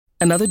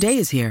Another day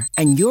is here,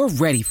 and you're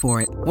ready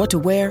for it. What to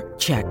wear?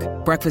 Check.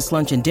 Breakfast,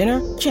 lunch, and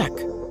dinner? Check.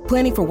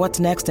 Planning for what's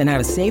next and how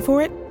to save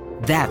for it?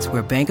 That's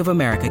where Bank of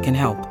America can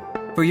help.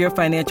 For your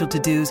financial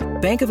to-dos,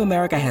 Bank of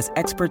America has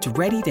experts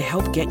ready to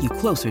help get you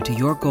closer to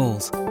your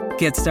goals.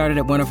 Get started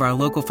at one of our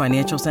local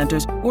financial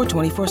centers or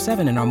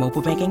 24/7 in our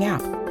mobile banking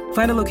app.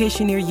 Find a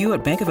location near you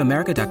at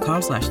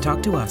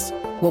bankofamerica.com/talktous.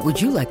 What would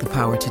you like the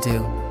power to do?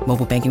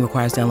 Mobile banking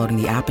requires downloading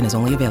the app and is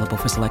only available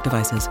for select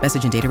devices.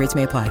 Message and data rates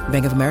may apply.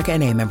 Bank of America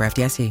N.A., member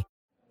FDIC.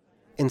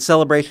 In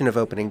celebration of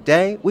opening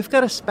day, we've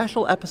got a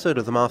special episode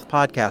of the Moth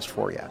podcast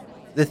for you.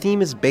 The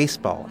theme is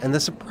baseball and the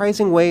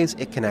surprising ways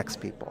it connects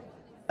people.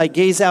 I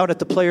gaze out at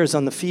the players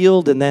on the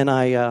field, and then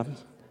I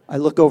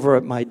look over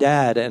at my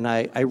dad, and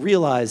I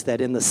realize that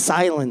in the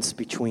silence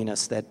between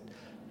us that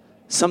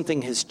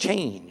something has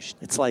changed.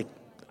 It's like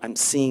I'm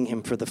seeing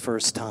him for the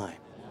first time.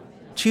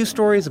 2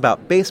 stories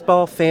about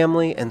baseball,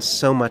 family, and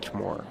so much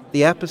more.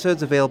 The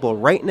episode's available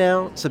right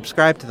now.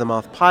 Subscribe to the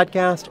Moth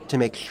podcast to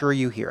make sure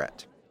you hear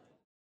it.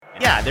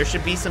 Yeah, there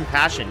should be some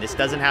passion. This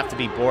doesn't have to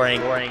be boring.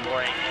 You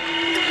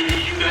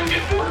guys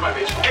get bored by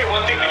baseball. Hey,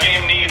 one thing the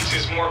game needs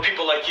is more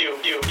people like you.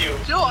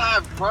 Still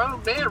have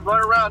grown men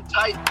run around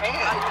tight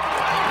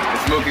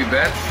pants. It's Mookie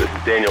Betts.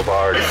 It's Daniel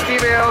Bard. It's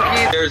Steve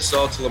Aoki. There's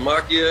Sal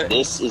Talamacchia.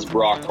 This is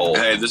Brock Holt.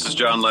 Hey, this is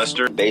John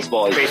Lester.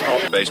 Baseball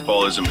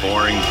isn't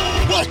boring.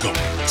 Welcome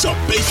to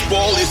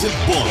Baseball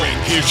Isn't Boring.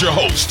 Here's your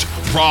host,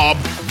 Rob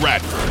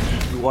Bradford.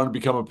 You want to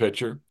become a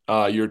pitcher.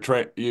 You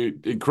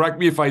correct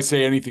me if I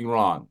say anything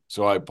wrong,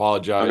 so I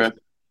apologize.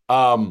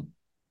 Okay.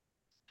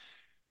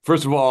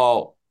 First of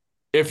all,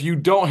 if you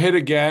don't hit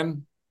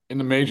again in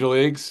the major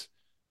leagues,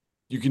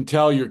 you can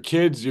tell your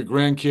kids, your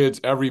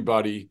grandkids,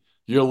 everybody,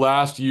 your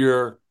last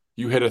year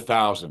you hit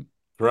 1,000,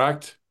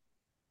 correct?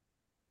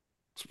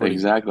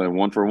 Exactly,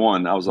 1 for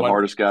 1. I was the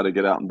hardest guy to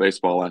get out in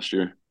baseball last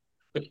year.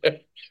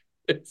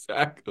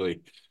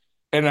 Exactly.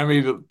 And I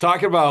mean,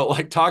 talk about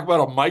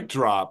a mic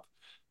drop.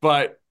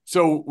 But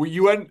so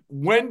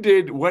when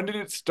did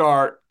it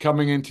start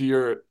coming into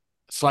your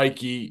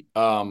psyche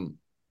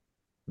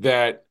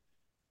that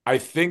I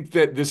think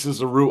that this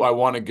is a route I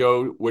want to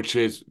go, which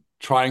is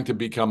trying to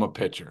become a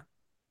pitcher?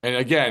 And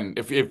again,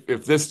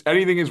 if this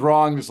anything is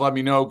wrong, just let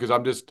me know,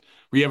 because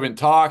we haven't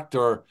talked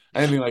or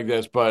anything like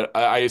this. But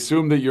I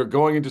assume that you're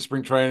going into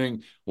spring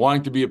training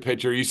wanting to be a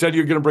pitcher. You said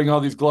you're going to bring all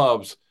these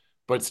gloves,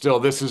 but still,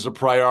 this is a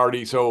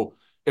priority. So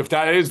if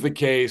that is the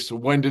case,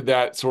 when did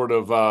that sort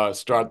of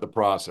start the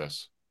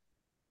process?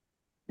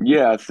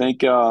 Yeah, I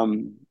think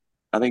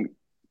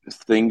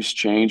things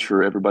change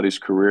for everybody's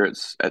career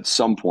at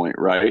some point,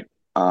 right?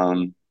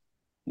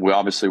 We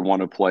obviously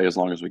want to play as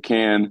long as we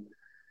can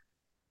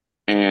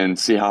and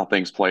see how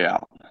things play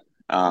out.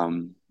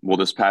 Well,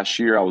 this past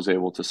year, I was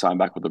able to sign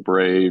back with the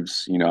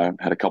Braves. You know, I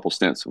had a couple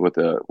stints with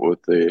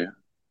the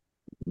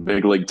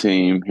big league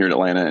team here in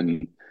Atlanta,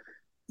 and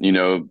you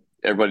know,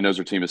 everybody knows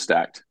their team is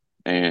stacked.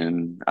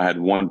 And I had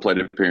 1 plate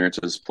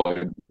appearances,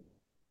 played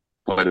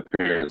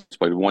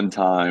one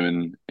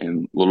time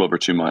in a little over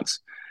 2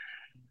 months.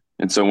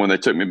 And so when they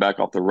took me back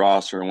off the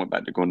roster and went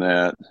back to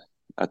Gwinnett,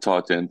 I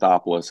talked to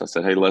Anthopoulos. I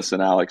said, "Hey, listen,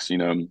 Alex, you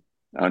know,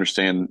 I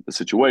understand the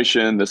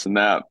situation, this and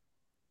that.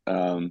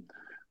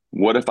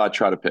 What if I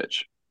try to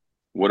pitch?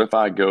 What if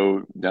I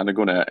go down to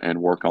Gwinnett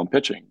and work on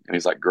pitching?" And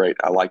he's like, "Great.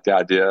 I like the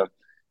idea.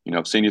 You know,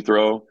 I've seen you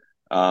throw.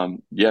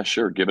 Yeah,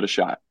 sure. Give it a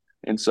shot."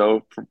 And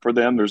so for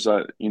them, there's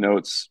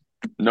it's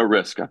no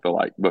risk, I feel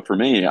like. But for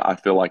me, I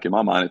feel like in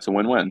my mind, it's a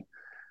win-win.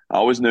 I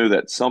always knew that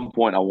at some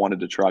point I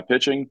wanted to try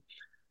pitching,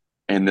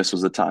 and this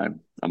was the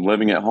time. I'm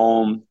living at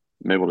home.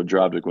 I'm able to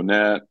drive to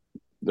Gwinnett.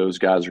 Those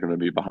guys are going to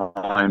be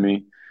behind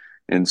me.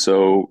 And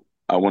so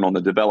I went on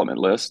the development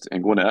list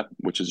in Gwinnett,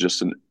 which is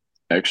just an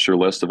extra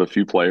list of a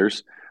few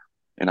players.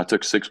 And I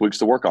took 6 weeks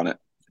to work on it.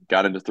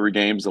 Got into 3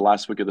 games the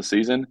last week of the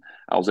season.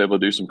 I was able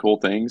to do some cool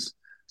things,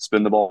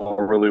 spin the ball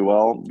really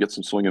well, get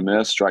some swing and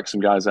miss, strike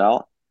some guys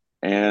out.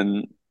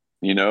 And,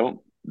 you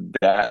know,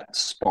 that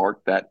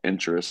sparked that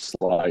interest.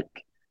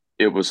 Like,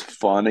 it was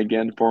fun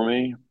again for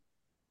me,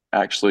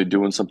 actually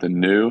doing something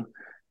new.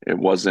 It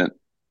wasn't,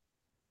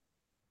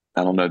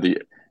 I don't know,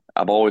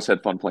 I've always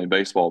had fun playing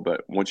baseball,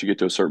 but once you get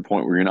to a certain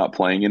point where you're not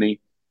playing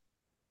any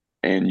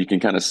and you can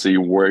kind of see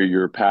where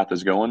your path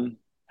is going,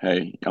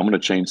 hey, I'm going to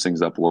change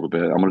things up a little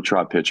bit. I'm going to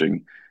try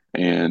pitching.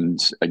 And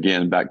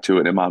again, back to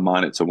it, in my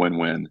mind, it's a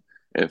win-win.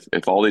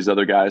 If all these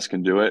other guys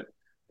can do it,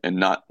 and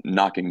not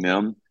knocking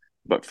them,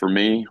 but for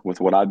me, with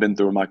what I've been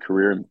through in my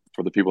career and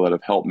for the people that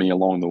have helped me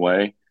along the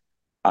way,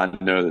 I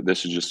know that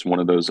this is just one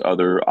of those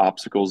other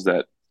obstacles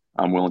that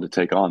I'm willing to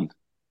take on.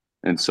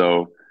 And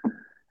so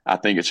I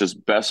think it's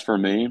just best for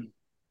me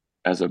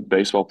as a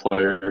baseball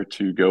player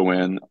to go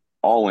in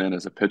all in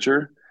as a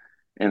pitcher.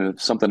 And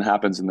if something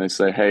happens and they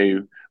say, hey,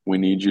 we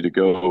need you to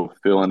go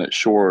fill in at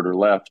short or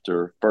left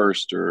or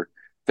first or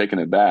taking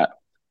at bat,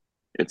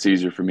 it's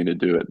easier for me to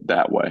do it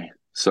that way.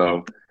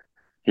 So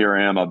here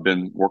I am. I've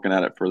been working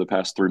at it for the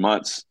past 3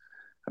 months.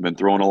 I've been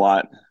throwing a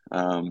lot,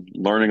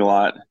 learning a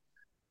lot,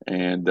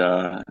 and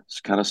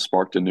it's kind of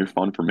sparked a new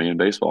fun for me in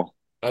baseball.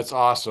 That's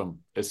awesome.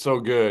 It's so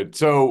good.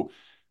 So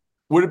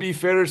would it be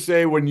fair to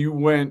say when you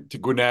went to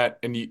Gwinnett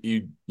and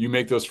you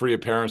make those free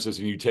appearances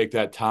and you take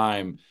that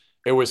time,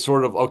 it was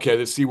sort of okay,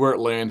 let's see where it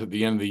lands at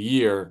the end of the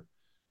year,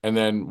 and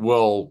then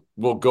we'll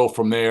go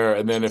from there.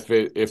 And then if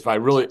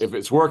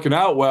it's working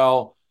out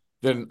well,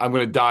 then I'm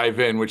going to dive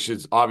in, which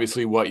is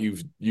obviously what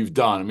you've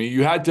done. I mean,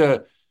 you had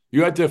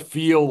to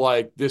feel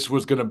like this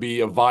was going to be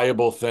a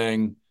viable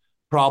thing,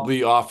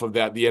 probably off of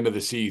the end of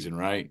the season,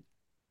 right?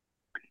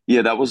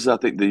 Yeah, that was, I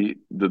think,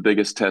 the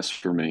biggest test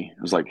for me.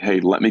 It was like, hey,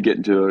 let me get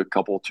into a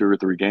couple, 2 or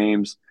 3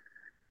 games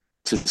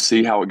to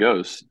see how it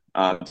goes,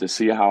 to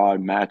see how I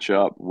match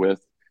up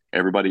with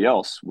everybody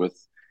else, with,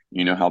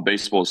 how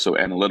baseball is so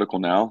analytical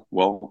now.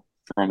 Well,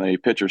 from a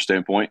pitcher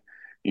standpoint,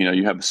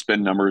 you have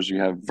spin numbers,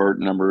 you have vert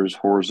numbers,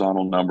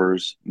 horizontal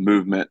numbers,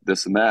 movement,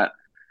 this and that.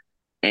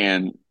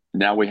 And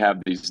now we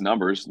have these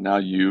numbers. Now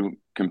you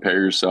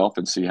compare yourself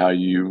and see how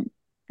you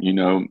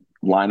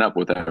line up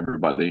with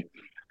everybody.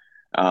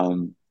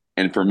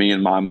 And for me,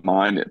 in my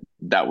mind,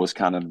 that was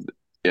kind of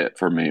it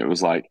for me. It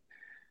was like,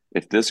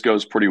 if this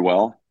goes pretty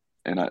well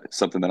and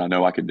something that I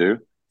know I could do,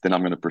 then I'm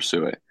going to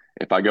pursue it.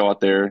 If I go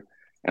out there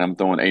and I'm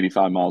throwing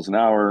 85 miles an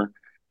hour,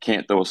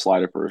 can't throw a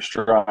slider for a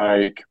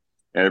strike,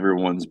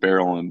 everyone's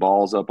barreling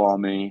balls up on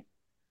me,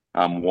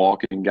 I'm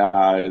walking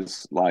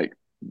guys, like,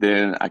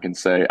 then I can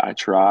say I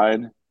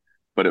tried,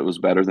 but it was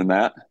better than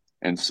that.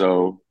 And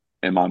so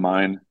in my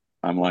mind,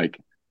 I'm like,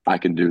 I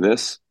can do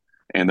this.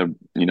 And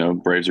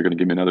the Braves are going to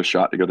give me another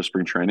shot to go to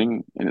spring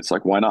training. And it's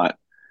like, why not?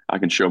 I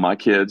can show my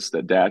kids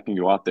that dad can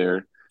go out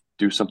there,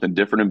 do something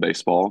different in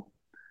baseball,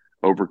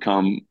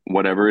 overcome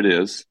whatever it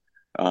is,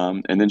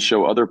 and then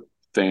show other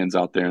fans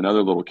out there and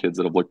other little kids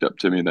that have looked up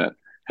to me that,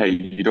 hey,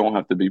 you don't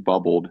have to be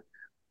bubbled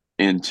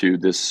into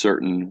this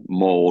certain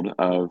mold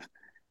of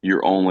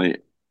you're only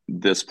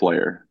this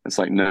player. It's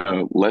like,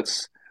 no,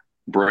 let's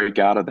break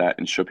out of that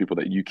and show people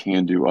that you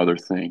can do other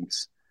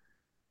things,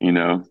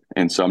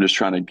 And so I'm just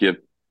trying to give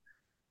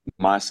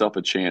myself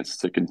a chance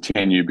to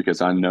continue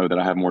because I know that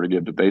I have more to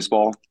give to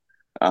baseball.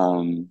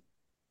 And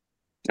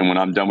when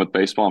I'm done with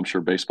baseball, I'm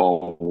sure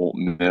baseball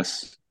won't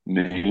miss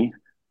me,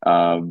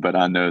 but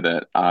I know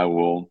that I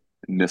will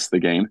miss the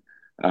game.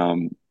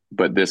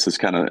 But this has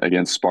kind of,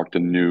 again, sparked a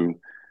new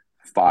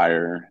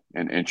fire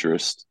and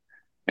interest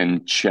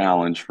and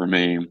challenge for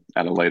me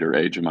at a later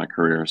age in my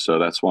career. So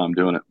that's why I'm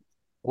doing it.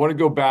 I want to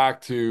go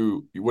back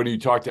to when you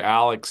talked to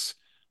Alex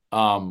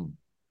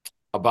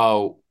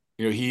about,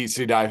 he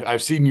said,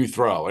 I've seen you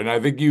throw, and I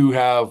think you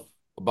have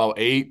about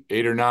eight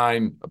or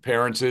nine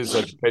appearances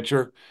as a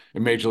pitcher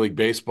in Major League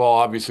Baseball.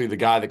 Obviously, the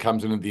guy that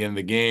comes in at the end of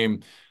the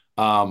game.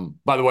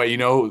 By the way, you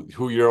know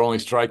who your only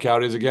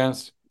strikeout is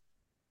against?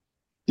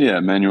 Yeah,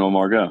 Manuel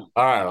Margot.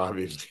 All right,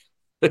 obviously.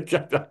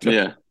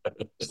 Yeah,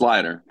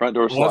 slider, front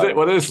door slider.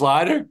 What is a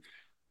slider?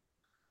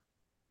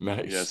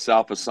 Nice. Yeah,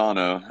 Sal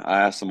Fasano.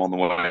 I asked him on the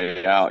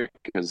way out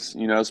because,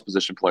 as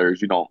position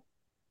players, you don't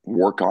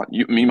work on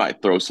you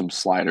might throw some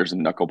sliders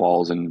and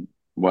knuckleballs and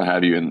what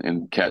have you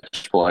in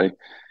catch play.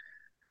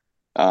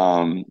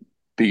 But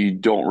you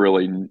don't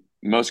really,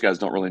 most guys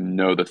don't really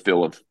know the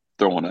feel of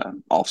throwing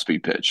an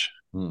off-speed pitch,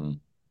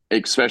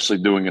 especially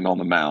doing it on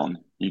the mound.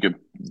 You could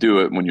do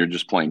it when you're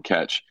just playing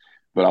catch.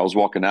 But I was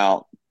walking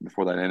out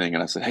before that inning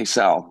and I said, hey,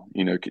 Sal,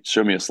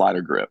 show me a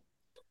slider grip.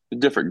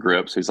 Different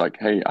grips. He's like,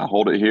 hey, I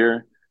hold it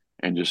here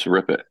and just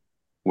rip it,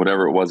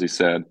 whatever it was he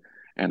said.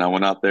 And I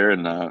went out there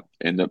and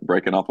ended up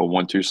breaking off a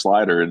 1-2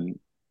 slider. And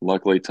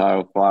luckily,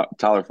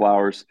 Tyler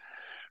Flowers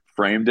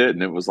framed it,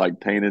 and it was like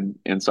painted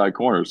inside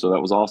corner. So that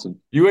was awesome.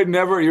 You had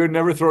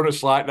never thrown a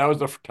slide. That was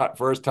the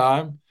first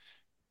time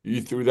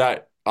you threw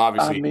that.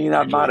 Obviously, I mean,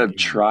 I might have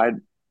tried.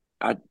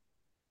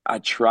 I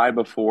tried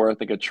before. I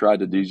think I tried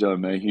to DJ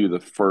Mayhew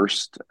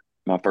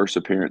my first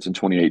appearance in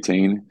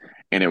 2018,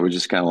 and it was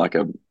just kind of like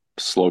a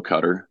slow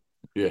cutter.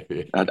 Yeah.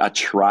 I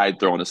tried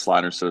throwing a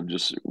slider instead of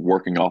just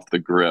working off the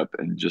grip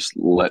and just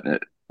letting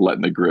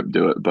the grip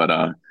do it. But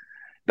I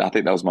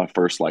think that was my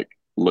first like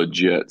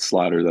legit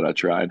slider that I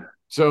tried.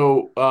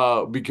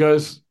 So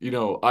because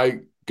I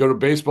go to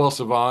Baseball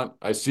Savant,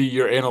 I see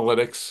your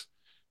analytics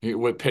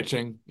with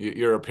pitching,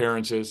 your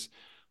appearances,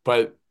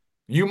 but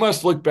you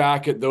must look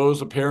back at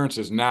those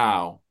appearances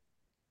now,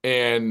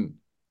 and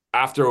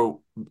after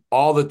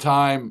all the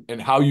time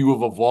and how you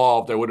have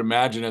evolved, I would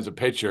imagine as a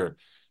pitcher,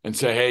 and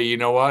say, hey, you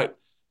know what?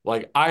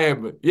 Like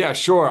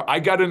sure. I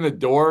got in the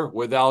door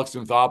with Alex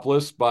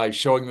Anthopoulos by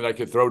showing that I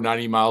could throw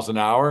 90 miles an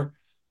hour,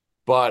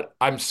 but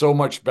I'm so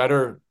much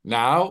better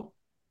now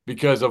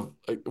because of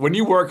when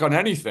you work on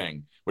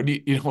anything, when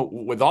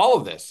with all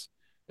of this,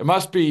 it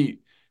must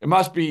be,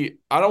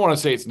 I don't want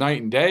to say it's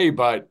night and day,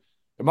 but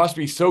it must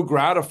be so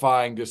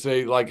gratifying to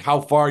say like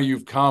how far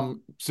you've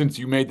come since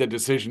you made that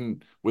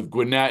decision with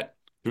Gwinnett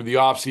through the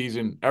off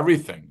season,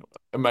 everything.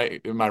 Am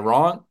I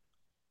wrong?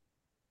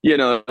 Yeah,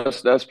 no,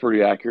 that's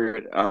pretty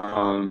accurate.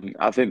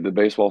 I think the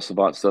Baseball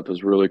Savant stuff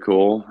is really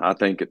cool. I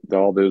think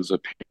all those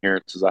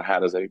appearances I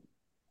had as a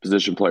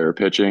position player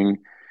pitching,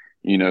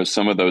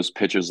 some of those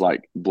pitches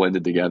like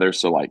blended together.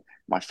 So like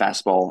my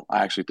fastball,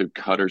 I actually threw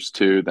cutters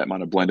too that might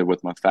have blended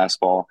with my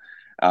fastball.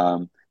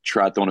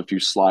 tried throwing a few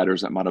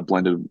sliders that might have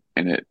blended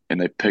in it, and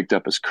they picked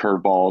up as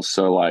curveballs.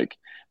 So like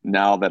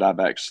now that I've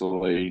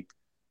actually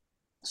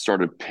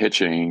started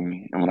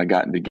pitching, and when I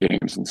got into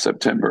games in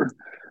September,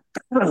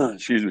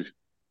 excuse me,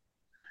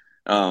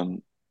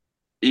 um,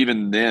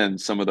 even then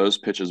some of those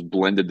pitches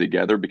blended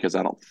together because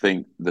I don't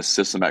think the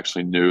system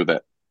actually knew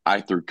that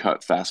I threw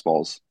cut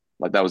fastballs.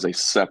 Like that was a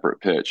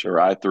separate pitch, or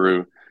I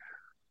threw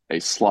a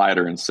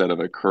slider instead of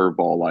a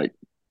curveball. Like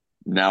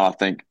now I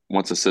think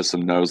once the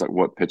system knows like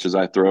what pitches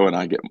I throw and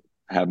I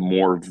have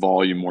more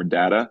volume, more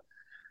data,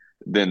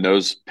 then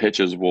those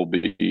pitches will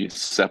be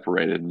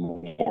separated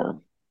more.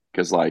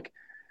 Because like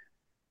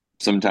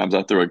sometimes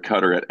I throw a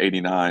cutter at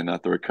 89, I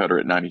throw a cutter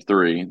at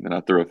 93, and then I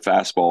throw a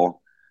fastball.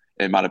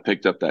 It might have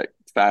picked up that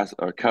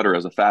cutter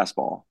as a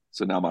fastball.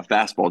 So now my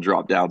fastball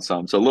dropped down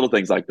some. So little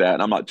things like that.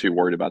 And I'm not too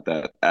worried about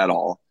that at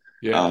all.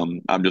 Yeah.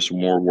 I'm just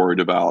more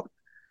worried about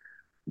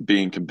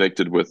being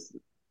convicted with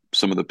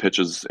some of the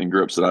pitches and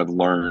grips that I've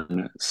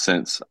learned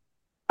since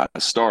I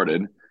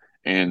started,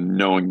 and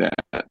knowing that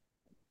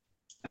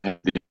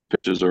these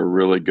pitches are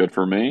really good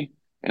for me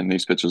and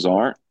these pitches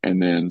aren't. And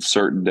then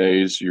certain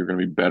days you're going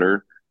to be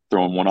better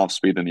throwing one off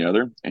speed than the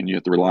other, and you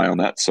have to rely on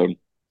that. So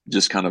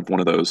just kind of one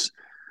of those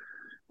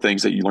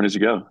things that you learn as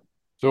you go.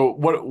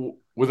 So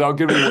without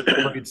giving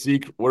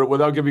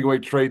away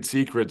trade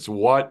secrets,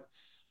 what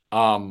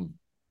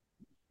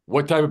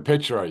type of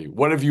pitcher are you?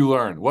 What have you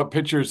learned? What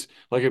pitchers,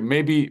 like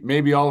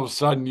maybe all of a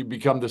sudden you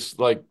become this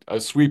like a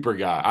sweeper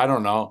guy. I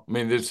don't know. I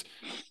mean,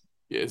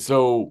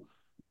 so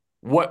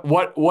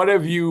what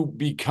have you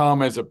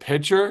become as a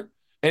pitcher?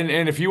 And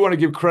if you want to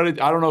give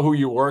credit, I don't know who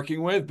you're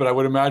working with, but I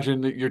would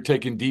imagine that you're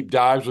taking deep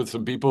dives with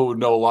some people who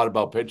know a lot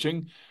about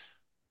pitching.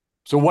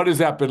 So what has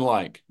that been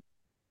like?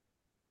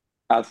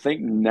 I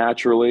think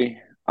naturally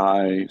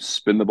I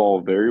spin the ball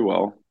very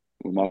well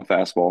with my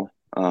fastball.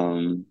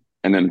 And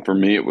then for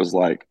me, it was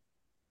like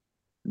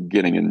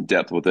getting in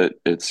depth with it.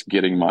 It's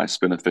getting my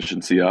spin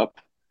efficiency up.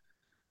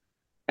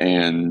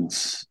 And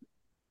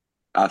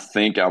I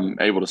think I'm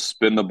able to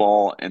spin the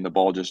ball and the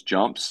ball just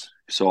jumps.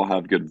 So I'll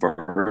have good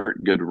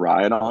vert, good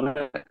ride on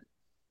it.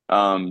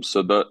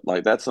 So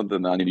that's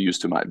something that I need to use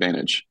to my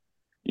advantage.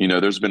 You know,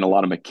 there's been a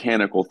lot of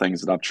mechanical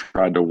things that I've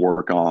tried to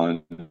work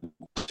on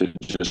to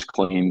just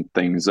clean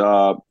things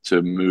up,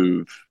 to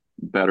move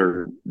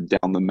better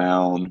down the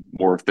mound,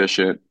 more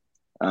efficient.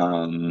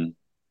 And,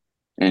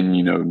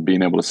 you know,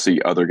 being able to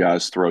see other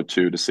guys throw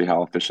too, to see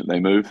how efficient they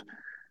move.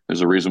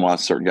 There's a reason why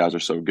certain guys are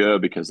so good,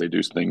 because they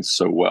do things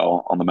so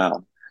well on the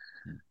mound.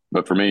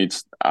 But for me,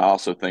 I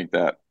also think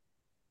that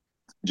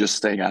just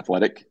staying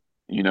athletic,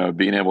 you know,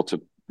 being able to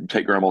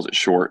take ground balls at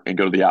short and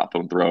go to the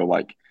outfield and throw,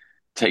 like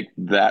take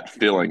that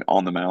feeling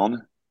on the mound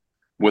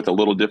with a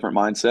little different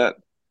mindset,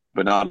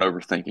 but not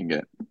overthinking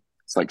it.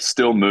 It's like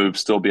still move,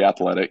 still be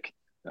athletic.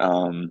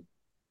 And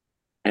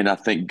I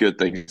think good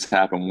things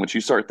happen. Once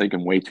you start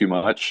thinking way too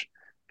much,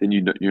 then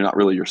you're not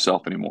really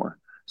yourself anymore.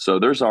 So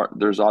there's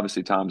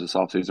obviously times this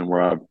offseason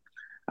where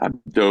I've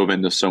dove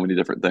into so many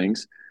different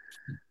things.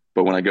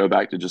 But when I go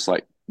back to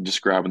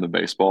just grabbing the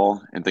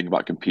baseball and think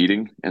about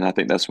competing, and I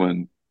think that's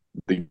when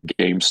the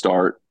games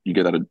start, you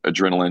get that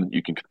adrenaline,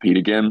 you can compete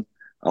again.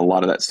 A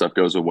lot of that stuff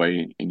goes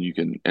away, and you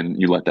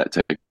let that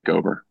take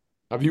over.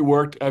 Have you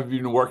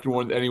been working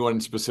with anyone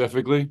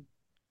specifically?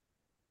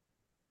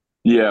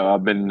 Yeah,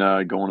 I've been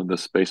going to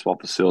this baseball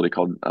facility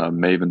called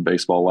Maven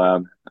Baseball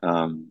Lab,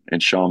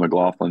 and Sean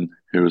McLaughlin,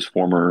 who is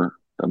former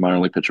minor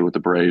league pitcher with the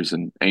Braves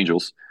and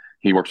Angels.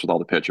 He works with all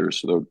the pitchers.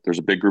 So there's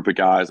a big group of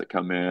guys that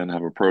come in,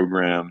 have a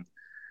program,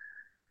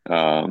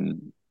 a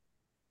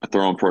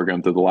throwing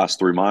program through the last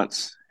 3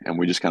 months, and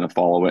we just kind of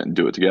follow it and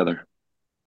do it together.